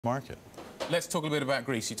market. Let's talk a bit about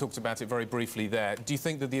Greece. You talked about it very briefly there. Do you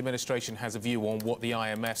think that the administration has a view on what the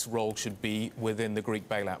IMF's role should be within the Greek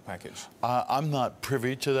bailout package? I'm not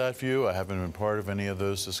privy to that view. I haven't been part of any of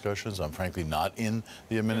those discussions. I'm frankly not in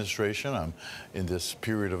the administration. I'm in this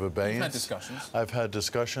period of abeyance. You've had discussions. I've had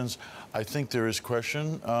discussions. I think there is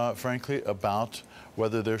question, frankly, about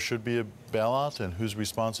whether there should be a bailout and whose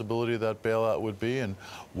responsibility that bailout would be and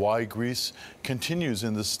why Greece continues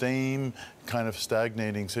in the same kind of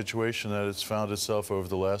stagnating situation that it's found itself over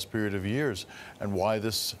the last period of years and why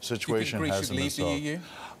this situation hasn't been solved. Do you think Greece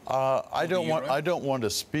should leave the EU? I don't want to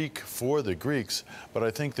speak for the Greeks, but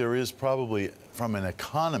I think there is probably, from an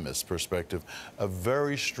economist perspective, a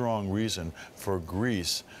very strong reason for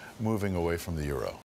Greece moving away from the euro.